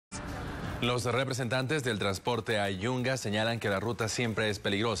Los representantes del transporte a Yunga señalan que la ruta siempre es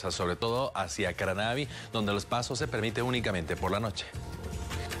peligrosa, sobre todo hacia Caranavi, donde los pasos se permiten únicamente por la noche.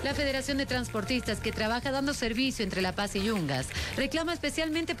 La Federación de Transportistas, que trabaja dando servicio entre La Paz y Yungas, reclama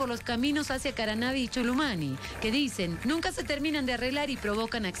especialmente por los caminos hacia Caranavi y Chulumani, que dicen nunca se terminan de arreglar y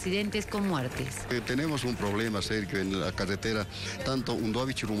provocan accidentes con muertes. Tenemos un problema serio en la carretera, tanto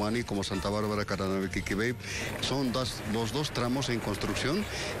Unduavi Chulumani como Santa Bárbara Caranavi Quiquibé. Son los dos tramos en construcción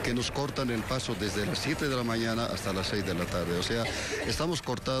que nos cortan el paso desde las 7 de la mañana hasta las 6 de la tarde. O sea, estamos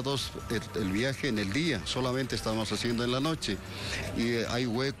cortados el viaje en el día, solamente estamos haciendo en la noche. Y hay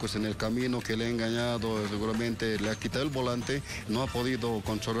huecos en el camino que le ha engañado, seguramente le ha quitado el volante, no ha podido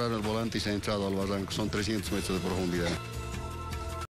controlar el volante y se ha entrado al barranco. Son 300 metros de profundidad.